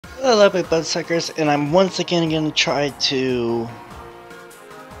Hello, big bloodsuckers, and I'm once again going to try to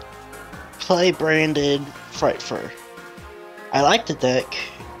play Branded Frightfur. I like the deck.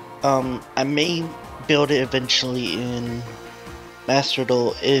 I may build it eventually in Master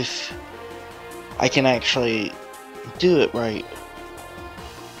Duel if I can actually do it right.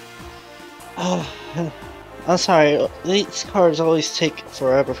 I'm sorry, these cards always take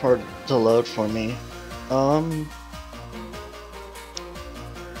forever to load for me.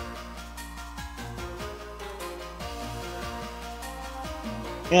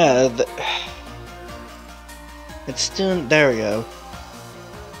 Yeah, it's doing. There we go.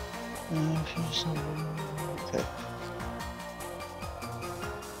 Okay.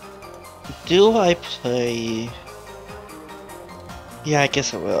 Do I play? Yeah, I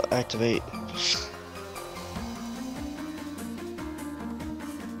guess I will activate.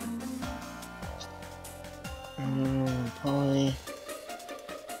 Probably.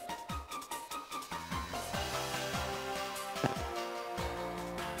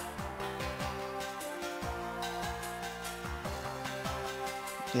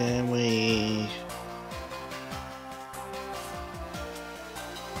 Then we.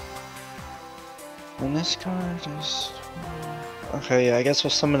 And this card is. Okay, yeah, I guess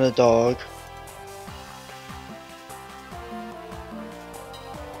we'll summon a dog.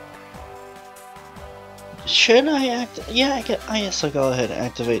 Should I act? Yeah, I guess I'll go ahead and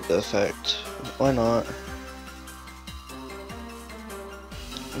activate the effect. Why not?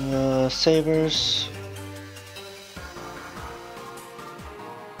 Sabers.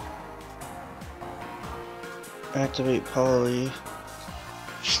 Activate Poly.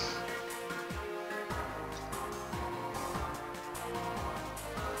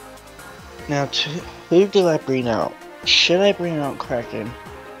 Now, who do I bring out? Should I bring out Kraken?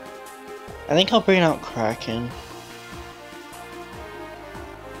 I think I'll bring out Kraken.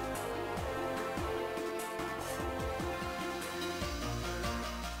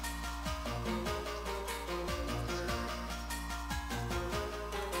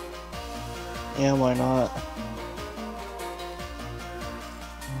 Yeah, why not?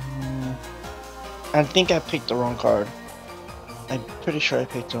 I think I picked the wrong card. I'm pretty sure I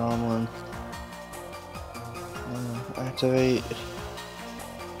picked the wrong one. Activate.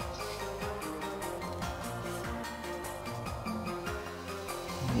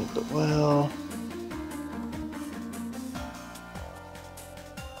 Need the well.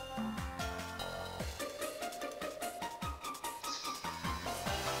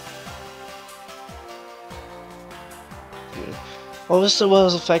 What was the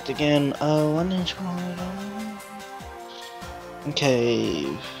well's effect again? 1 inch.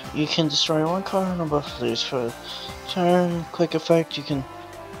 Okay, you can destroy one card on both of these for turn. Quick effect, you can.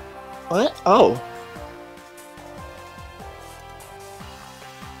 What? Oh.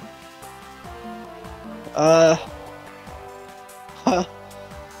 Huh.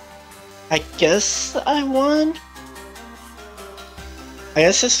 I guess I won? I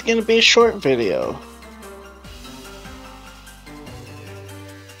guess this is gonna be a short video.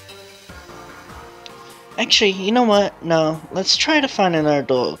 Actually, you know what? No, let's try to find another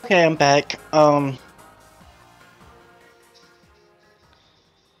duel. Okay, I'm back.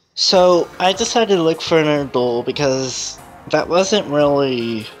 So I decided to look for another duel because that wasn't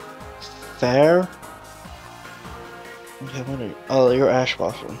really fair. Okay, what are you? Oh, you're Ash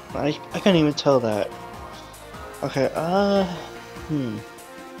Blossom. I couldn't even tell that. Okay, I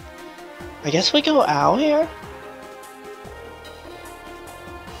guess we go out here?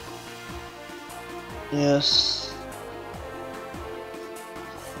 Yes.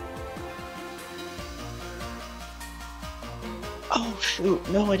 Oh shoot,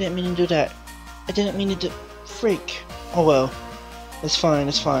 no, I didn't mean to do that. I didn't mean to do... Freak. Oh well. It's fine,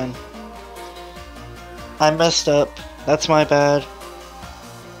 it's fine. I messed up. That's my bad.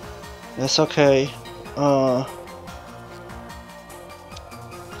 That's okay.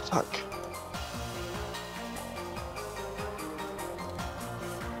 Fuck.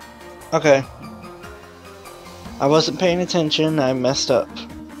 Okay. I wasn't paying attention, I messed up.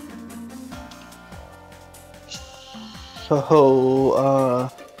 So,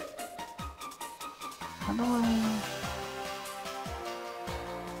 how do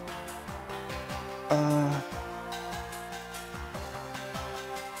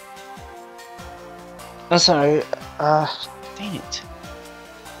I'm sorry, dang it.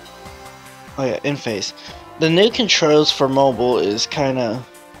 Oh yeah, in phase. The new controls for mobile is kinda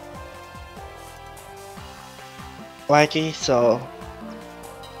wacky, so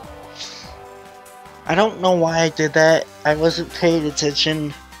I don't know why I did that. I wasn't paying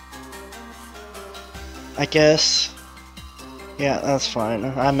attention, I guess. Yeah, that's fine.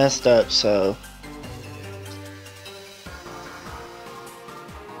 I messed up, so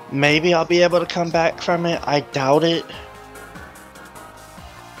maybe I'll be able to come back from it. I doubt it.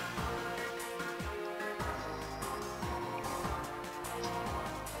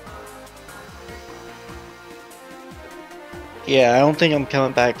 Yeah, I don't think I'm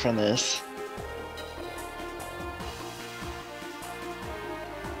coming back from this.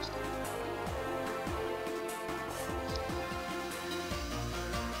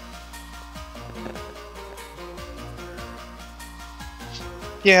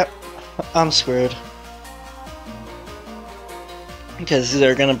 Yep, I'm screwed. Because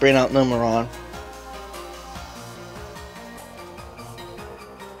they're gonna bring out Numeron.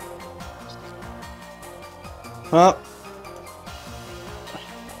 Well,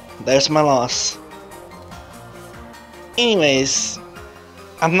 there's my loss. Anyways,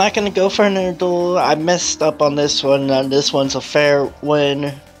 I'm not gonna go for another duel. I messed up on this one. This one's a fair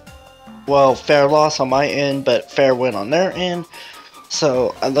win. Well, fair loss on my end, but fair win on their end.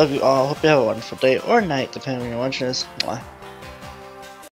 So, I love you all. Hope you have a wonderful day or night, depending on when you're watching this. Mwah.